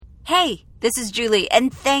Hey, this is Julie,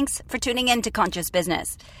 and thanks for tuning in to Conscious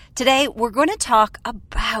Business. Today, we're going to talk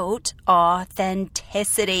about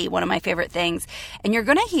authenticity, one of my favorite things. And you're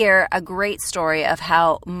going to hear a great story of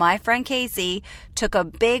how my friend Casey took a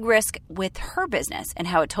big risk with her business and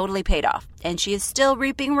how it totally paid off. And she is still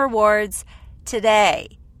reaping rewards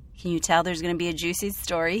today. Can you tell there's going to be a juicy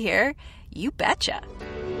story here? You betcha.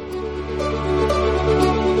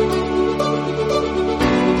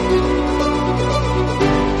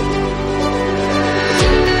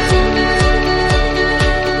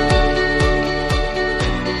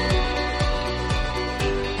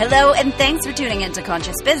 Hello, and thanks for tuning into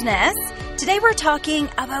Conscious Business. Today we're talking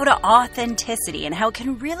about authenticity and how it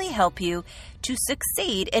can really help you to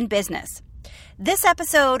succeed in business. This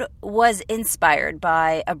episode was inspired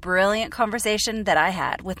by a brilliant conversation that I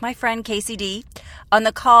had with my friend Casey D. On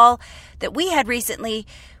the call that we had recently,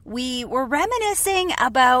 we were reminiscing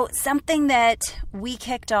about something that we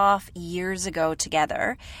kicked off years ago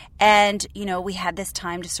together. And, we had this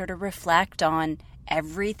time to sort of reflect on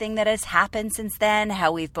everything that has happened since then,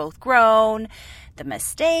 how we've both grown, the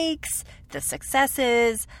mistakes, the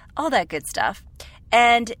successes, all that good stuff.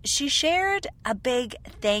 And she shared a big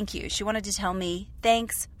thank you. She wanted to tell me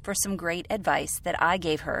thanks for some great advice that I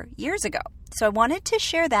gave her years ago. So I wanted to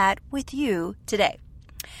share that with you today.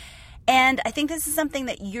 And I think this is something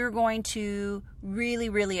that you're going to really,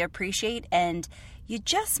 really appreciate, and you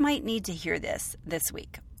just might need to hear this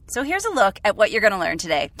week. So here's a look at what you're going to learn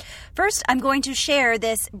today. First, I'm going to share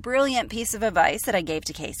this brilliant piece of advice that I gave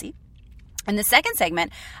to Casey. In the second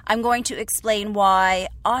segment, I'm going to explain why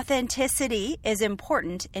authenticity is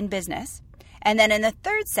important in business. And then in the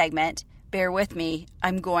third segment, bear with me,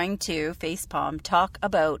 I'm going to facepalm talk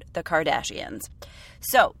about the Kardashians.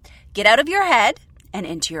 So get out of your head and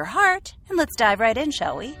into your heart, and let's dive right in,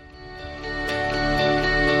 shall we?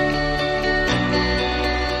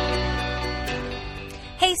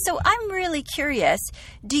 Hey, so I'm really curious,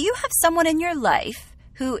 do you have someone in your life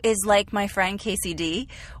who is like my friend Casey D,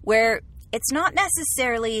 where it's not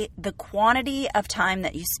necessarily the quantity of time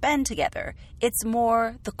that you spend together, it's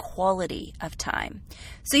more the quality of time.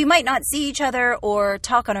 So you might not see each other or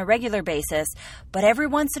talk on a regular basis, but every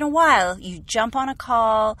once in a while you jump on a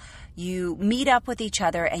call, you meet up with each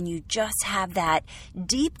other, and you just have that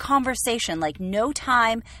deep conversation like no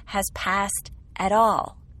time has passed at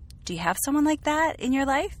all. Do you have someone like that in your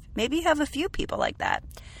life? Maybe you have a few people like that.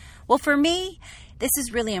 Well, for me, this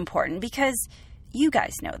is really important because you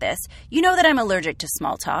guys know this. You know that I'm allergic to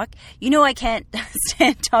small talk. You know I can't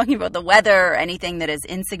stand talking about the weather or anything that is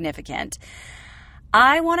insignificant.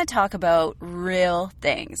 I want to talk about real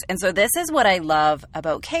things. And so this is what I love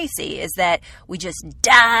about Casey, is that we just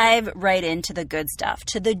dive right into the good stuff,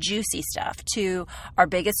 to the juicy stuff, to our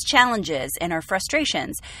biggest challenges and our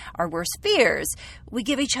frustrations, our worst fears. We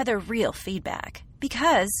give each other real feedback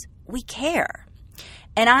because we care.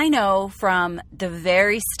 And I know from the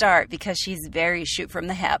very start, because she's very shoot from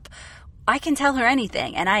the hip, I can tell her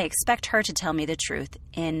anything, and I expect her to tell me the truth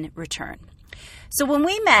in return. So when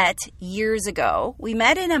we met years ago, we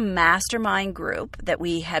met in a mastermind group that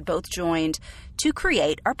we had both joined to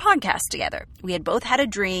create our podcast together. We had both had a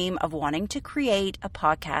dream of wanting to create a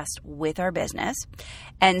podcast with our business.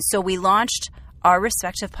 And so we launched our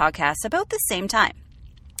respective podcasts about the same time.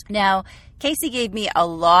 Now, Casey gave me a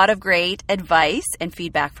lot of great advice and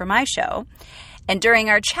feedback for my show. And during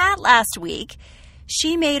our chat last week,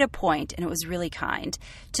 she made a point, and it was really kind,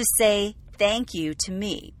 to say thank you to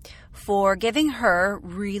me for giving her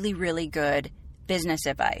really, really good business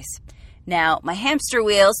advice. Now, my hamster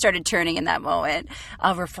wheel started turning in that moment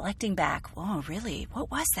of reflecting back. Oh, really? What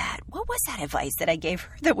was that? What was that advice that I gave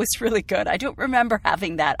her that was really good? I don't remember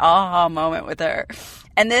having that aha moment with her.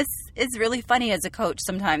 And this is really funny as a coach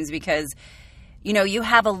sometimes because, you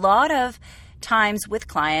have a lot of times with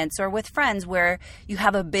clients or with friends where you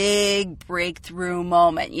have a big breakthrough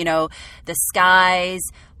moment. The skies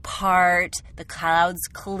part, the clouds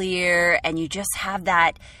clear, and you just have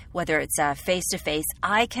that, whether it's a face-to-face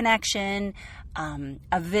eye connection,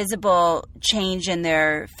 a visible change in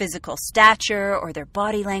their physical stature or their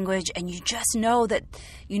body language, and you just know that,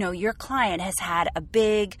 your client has had a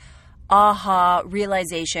big aha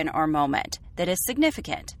realization or moment that is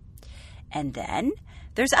significant. And then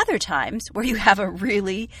there's other times where you have a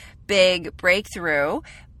really big breakthrough,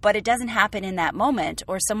 but it doesn't happen in that moment,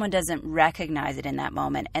 or someone doesn't recognize it in that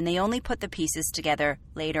moment, and they only put the pieces together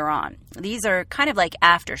later on. These are kind of like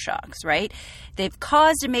aftershocks, right? They've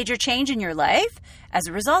caused a major change in your life as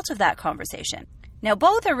a result of that conversation. Now,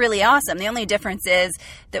 both are really awesome. The only difference is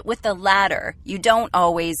that with the latter, you don't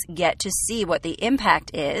always get to see what the impact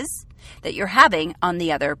is that you're having on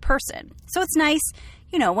the other person. So it's nice,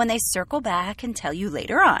 when they circle back and tell you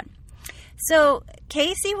later on. So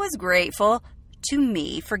Casey was grateful to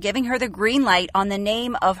me for giving her the green light on the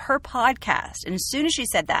name of her podcast. And as soon as she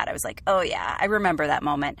said that, I was like, oh yeah, I remember that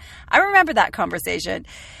moment. I remember that conversation.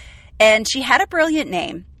 And she had a brilliant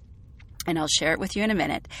name, and I'll share it with you in a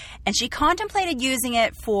minute. And she contemplated using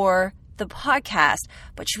it for the podcast,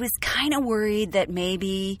 but she was kind of worried that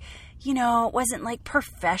maybe, it wasn't like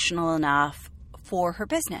professional enough for her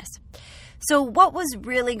business. So what was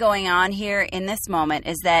really going on here in this moment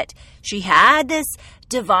is that she had this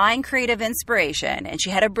divine creative inspiration, and she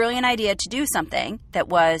had a brilliant idea to do something that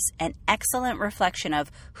was an excellent reflection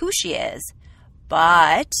of who she is.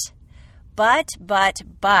 But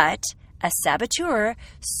a saboteur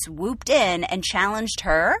swooped in and challenged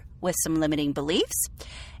her with some limiting beliefs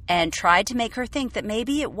and tried to make her think that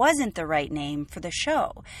maybe it wasn't the right name for the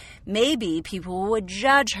show. Maybe people would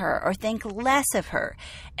judge her or think less of her.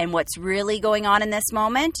 And what's really going on in this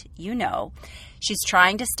moment? She's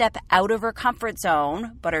trying to step out of her comfort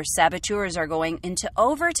zone, but her saboteurs are going into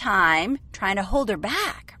overtime, trying to hold her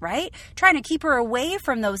back, right? Trying to keep her away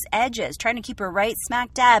from those edges, trying to keep her right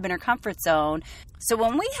smack dab in her comfort zone. So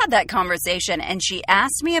when we had that conversation and she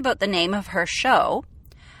asked me about the name of her show,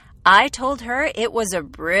 I told her it was a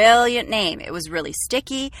brilliant name. It was really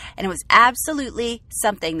sticky, and it was absolutely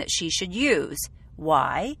something that she should use.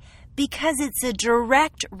 Why? Because it's a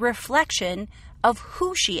direct reflection of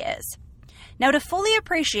who she is. Now, to fully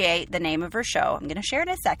appreciate the name of her show, I'm going to share it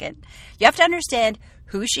in a second, you have to understand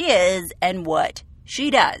who she is and what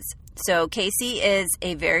she does. So Casey is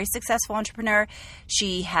a very successful entrepreneur.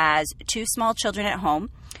 She has 2 small children at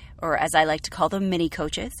home, or as I like to call them, mini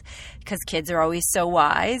coaches, because kids are always so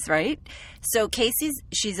wise, right? So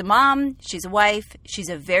she's a mom, she's a wife, she's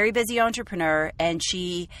a very busy entrepreneur, and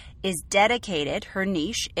she is dedicated, her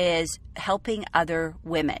niche is helping other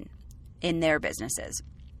women in their businesses.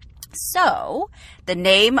 So the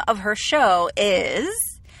name of her show is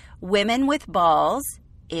Women with Balls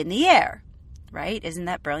in the Air, right? Isn't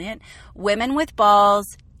that brilliant? Women with Balls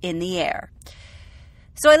in the Air.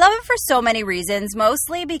 So I love it for so many reasons,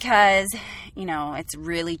 mostly because, it's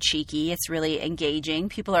really cheeky, it's really engaging.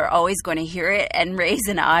 People are always going to hear it and raise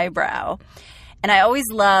an eyebrow. And I always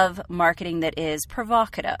love marketing that is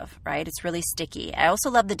provocative, right? It's really sticky. I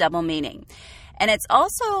also love the double meaning. And it's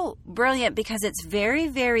also brilliant because it's very,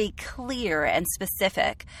 very clear and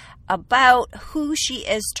specific about who she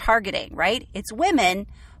is targeting, right? It's women,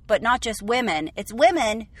 but not just women. It's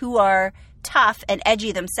women who are tough and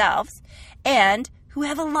edgy themselves and who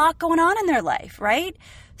have a lot going on in their life, right?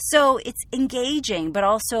 So it's engaging, but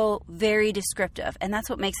also very descriptive. And that's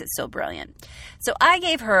what makes it so brilliant. So I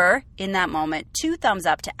gave her, in that moment, 2 thumbs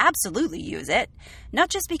up to absolutely use it. Not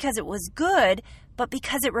just because it was good, but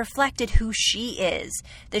because it reflected who she is.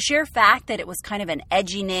 The sheer fact that it was kind of an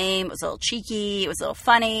edgy name, it was a little cheeky, it was a little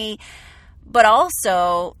funny, but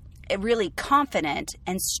also really confident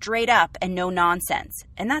and straight up and no nonsense.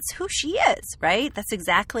 And that's who she is, right? That's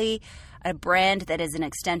exactly a brand that is an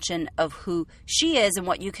extension of who she is and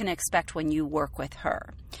what you can expect when you work with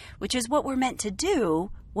her, which is what we're meant to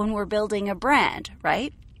do when we're building a brand,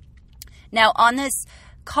 right? Now, on this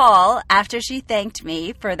call, after she thanked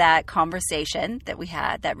me for that conversation that we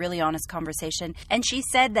had, that really honest conversation, and she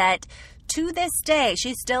said that to this day,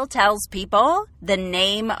 she still tells people the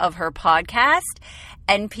name of her podcast,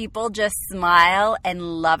 and people just smile and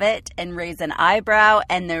love it and raise an eyebrow,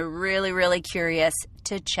 and they're really, really curious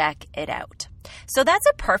to check it out. So that's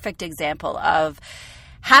a perfect example of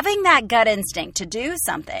having that gut instinct to do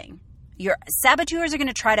something. Your saboteurs are going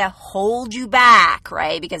to try to hold you back,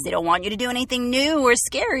 right? Because they don't want you to do anything new or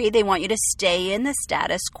scary. They want you to stay in the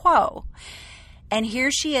status quo. And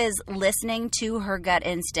here she is listening to her gut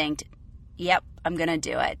instinct. Yep, I'm going to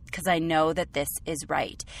do it because I know that this is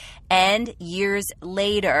right. And years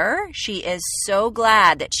later, she is so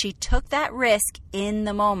glad that she took that risk in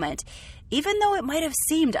the moment, even though it might have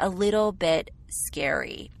seemed a little bit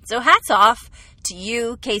scary. So hats off to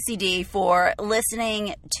you, Casey D, for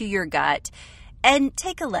listening to your gut. And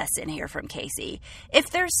take a lesson here from Casey. If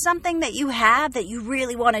there's something that you have that you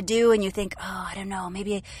really want to do and you think, oh, I don't know,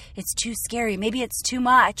 maybe it's too scary, maybe it's too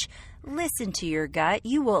much, listen to your gut.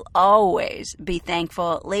 You will always be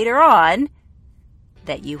thankful later on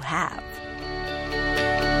that you have.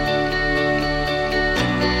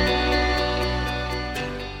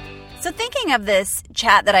 So thinking of this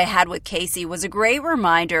chat that I had with Casey was a great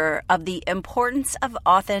reminder of the importance of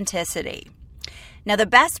authenticity. Now, the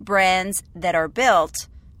best brands that are built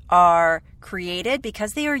are created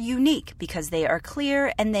because they are unique, because they are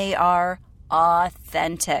clear, and they are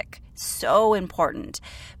authentic. So important.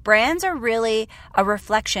 Brands are really a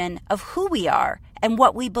reflection of who we are and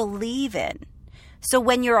what we believe in. So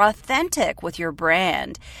when you're authentic with your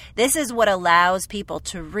brand, this is what allows people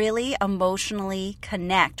to really emotionally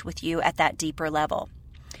connect with you at that deeper level.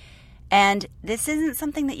 And this isn't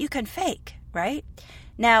something that you can fake, right?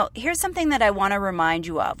 Now, here's something that I want to remind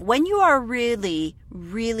you of. When you are really,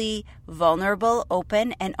 really vulnerable,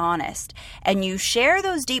 open, and honest, and you share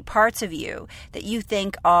those deep parts of you that you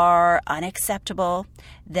think are unacceptable,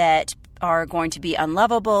 that are going to be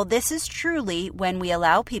unlovable, this is truly when we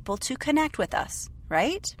allow people to connect with us,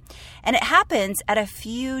 right? And it happens at a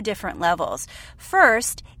few different levels.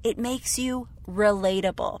 First, it makes you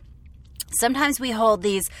relatable. Sometimes we hold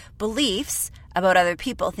these beliefs about other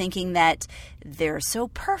people thinking that they're so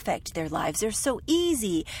perfect, their lives are so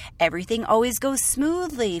easy, everything always goes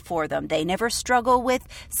smoothly for them, they never struggle with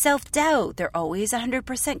self-doubt, they're always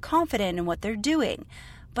 100% confident in what they're doing.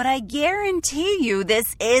 But I guarantee you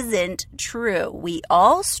this isn't true. We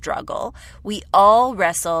all struggle, we all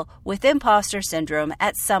wrestle with imposter syndrome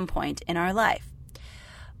at some point in our life.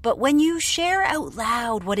 But when you share out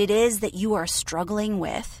loud what it is that you are struggling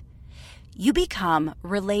with, you become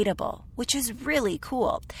relatable, which is really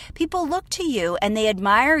cool. People look to you and they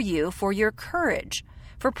admire you for your courage,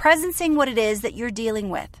 for presencing what it is that you're dealing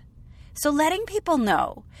with. So letting people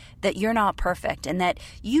know that you're not perfect and that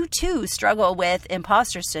you too struggle with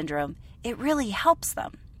imposter syndrome, it really helps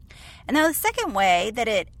them. And now the second way that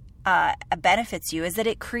it benefits you is that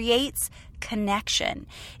it creates connection.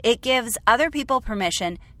 It gives other people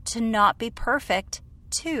permission to not be perfect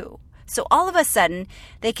too. So all of a sudden,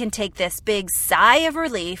 they can take this big sigh of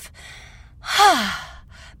relief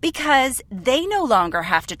because they no longer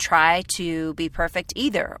have to try to be perfect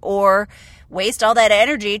either or waste all that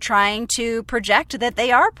energy trying to project that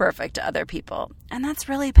they are perfect to other people. And that's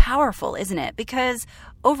really powerful, isn't it? Because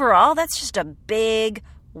overall, that's just a big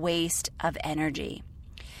waste of energy.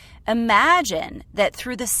 Imagine that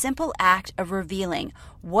through the simple act of revealing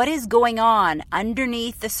what is going on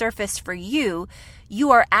underneath the surface for you,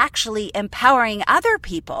 you are actually empowering other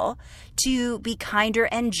people to be kinder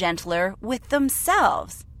and gentler with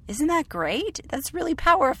themselves. Isn't that great? That's really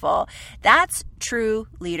powerful. That's true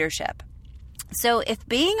leadership. So if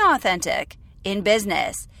being authentic in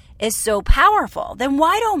business is so powerful, then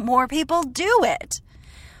why don't more people do it?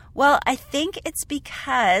 Well, I think it's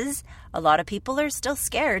because a lot of people are still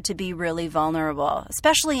scared to be really vulnerable,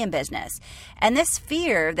 especially in business. And this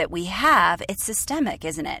fear that we have, it's systemic,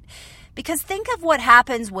 isn't it? Because think of what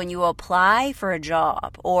happens when you apply for a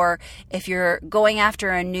job, or if you're going after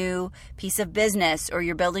a new piece of business, or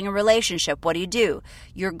you're building a relationship, what do?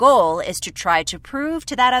 Your goal is to try to prove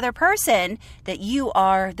to that other person that you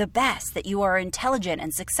are the best, that you are intelligent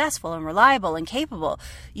and successful and reliable and capable.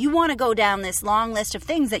 You want to go down this long list of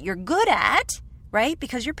things that you're good at, right?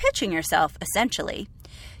 Because you're pitching yourself, essentially.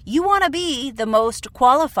 You want to be the most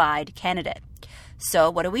qualified candidate.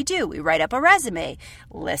 So what do? We write up a resume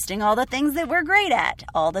listing all the things that we're great at,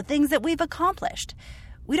 all the things that we've accomplished.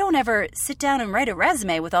 We don't ever sit down and write a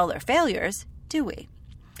resume with all our failures, do we?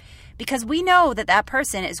 Because we know that that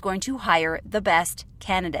person is going to hire the best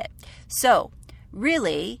candidate. So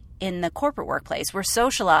really, in the corporate workplace, we're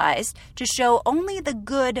socialized to show only the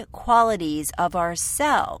good qualities of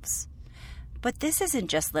ourselves. But this isn't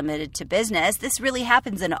just limited to business. This really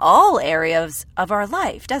happens in all areas of our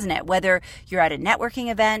life, doesn't it? Whether you're at a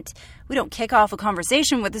networking event, we don't kick off a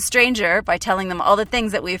conversation with a stranger by telling them all the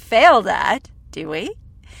things that we've failed at, do we?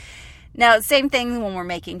 Now, same thing when we're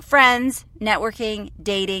making friends, networking,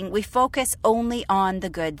 dating. We focus only on the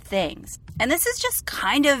good things. And this is just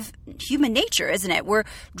kind of human nature, isn't it? We're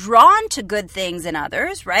drawn to good things in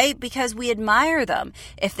others, right? Because we admire them.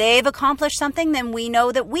 If they've accomplished something, then we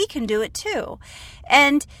know that we can do it too.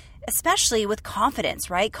 And especially with confidence,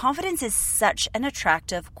 right? Confidence is such an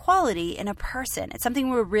attractive quality in a person. It's something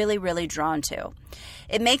we're really, really drawn to.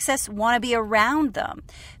 It makes us want to be around them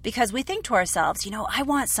because we think to ourselves, I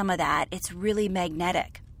want some of that. It's really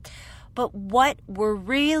magnetic. But what we're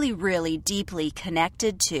really, really deeply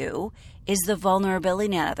connected to is the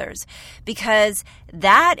vulnerability in others, because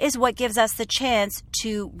that is what gives us the chance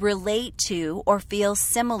to relate to or feel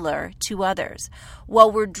similar to others.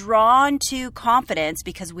 While we're drawn to confidence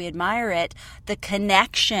because we admire it, the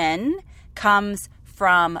connection comes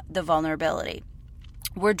from the vulnerability.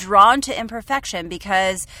 We're drawn to imperfection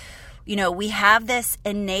because, we have this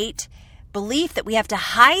innate belief that we have to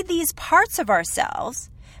hide these parts of ourselves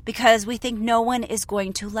because we think no one is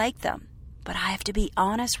going to like them. But I have to be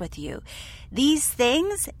honest with you. These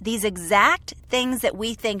things, these exact things that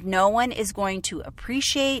we think no one is going to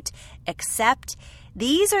appreciate, accept,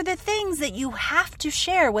 these are the things that you have to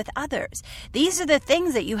share with others. These are the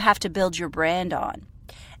things that you have to build your brand on.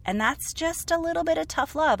 And that's just a little bit of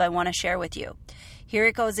tough love I want to share with you. Here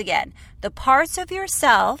it goes again. The parts of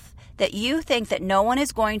yourself that you think that no one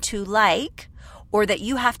is going to like or that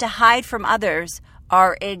you have to hide from others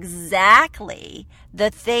are exactly the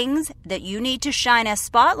things that you need to shine a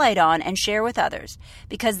spotlight on and share with others,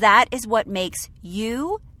 because that is what makes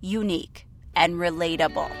you unique and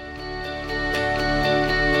relatable.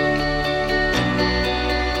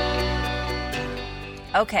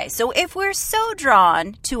 Okay, so if we're so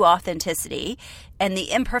drawn to authenticity and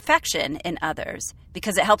the imperfection in others,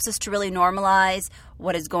 because it helps us to really normalize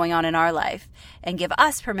what is going on in our life and give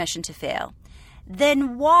us permission to fail,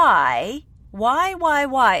 then why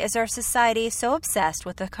is our society so obsessed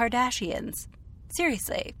with the Kardashians?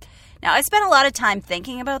 Seriously. Now, I spent a lot of time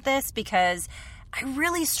thinking about this because I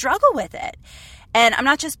really struggle with it. And I'm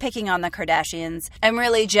not just picking on the Kardashians. I'm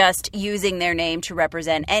really just using their name to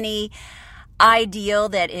represent any ideal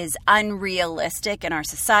that is unrealistic in our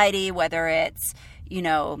society, whether it's,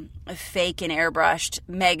 fake and airbrushed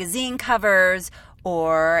magazine covers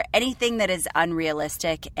or anything that is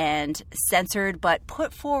unrealistic and censored but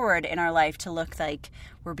put forward in our life to look like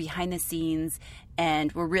we're behind the scenes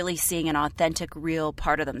and we're really seeing an authentic, real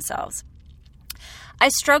part of themselves. I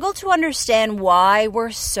struggle to understand why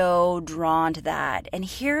we're so drawn to that, and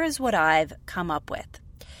here's what I've come up with.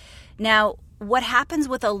 Now, what happens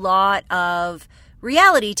with a lot of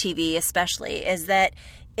reality TV especially is that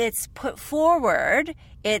it's put forward,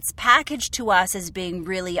 it's packaged to us as being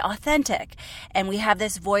really authentic. And we have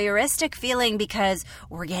this voyeuristic feeling because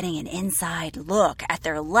we're getting an inside look at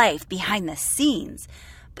their life behind the scenes.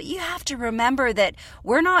 But you have to remember that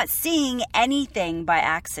we're not seeing anything by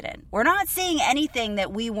accident. We're not seeing anything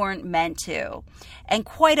that we weren't meant to. And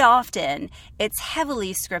quite often, it's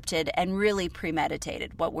heavily scripted and really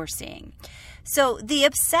premeditated, what we're seeing. So the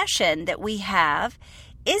obsession that we have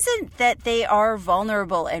isn't that they are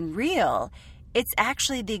vulnerable and real. It's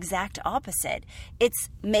actually the exact opposite. It's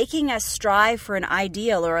making us strive for an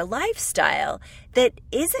ideal or a lifestyle that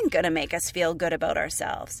isn't going to make us feel good about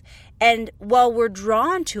ourselves. And while we're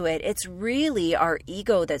drawn to it, it's really our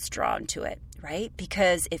ego that's drawn to it, right?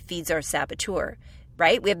 Because it feeds our saboteur,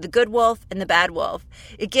 right? We have the good wolf and the bad wolf.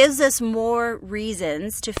 It gives us more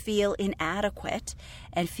reasons to feel inadequate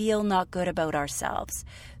and feel not good about ourselves.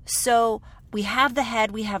 So we have the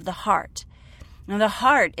head, we have the heart. Now, the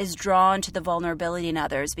heart is drawn to the vulnerability in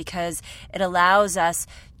others because it allows us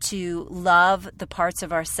to love the parts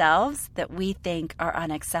of ourselves that we think are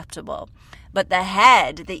unacceptable. But the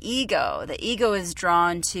head, the ego is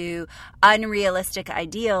drawn to unrealistic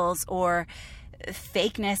ideals or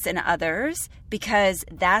fakeness in others because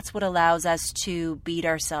that's what allows us to beat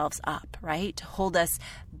ourselves up, right? To hold us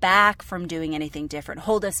back from doing anything different,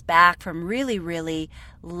 hold us back from really, really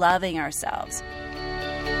loving ourselves.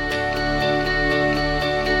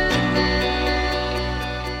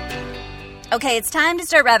 Okay, it's time to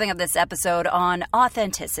start wrapping up this episode on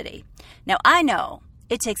authenticity. Now, I know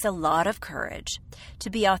it takes a lot of courage to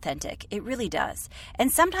be authentic. It really does.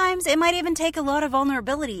 And sometimes it might even take a lot of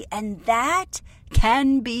vulnerability, and that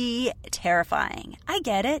can be terrifying. I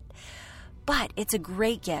get it. But it's a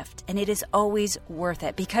great gift, and it is always worth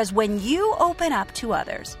it because when you open up to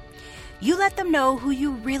others, you let them know who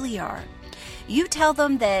you really are. You tell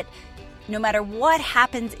them that no matter what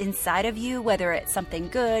happens inside of you, whether it's something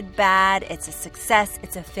good, bad, it's a success,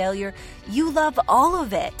 it's a failure, you love all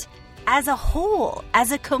of it as a whole,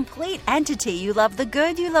 as a complete entity. You love the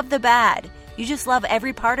good, you love the bad. You just love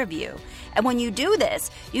every part of you. And when you do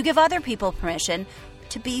this, you give other people permission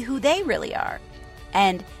to be who they really are.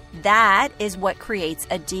 And that is what creates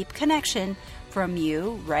a deep connection from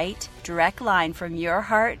you, right? Direct line from your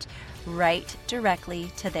heart, right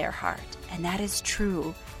directly to their heart. And that is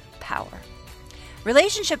true power.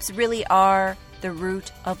 Relationships really are the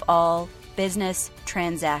root of all business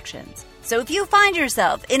transactions. So if you find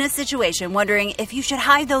yourself in a situation wondering if you should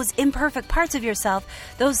hide those imperfect parts of yourself,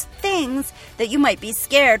 those things that you might be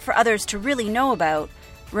scared for others to really know about,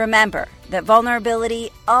 remember that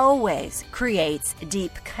vulnerability always creates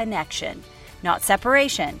deep connection, not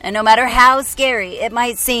separation. And no matter how scary it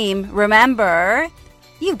might seem, remember,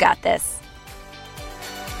 you've got this.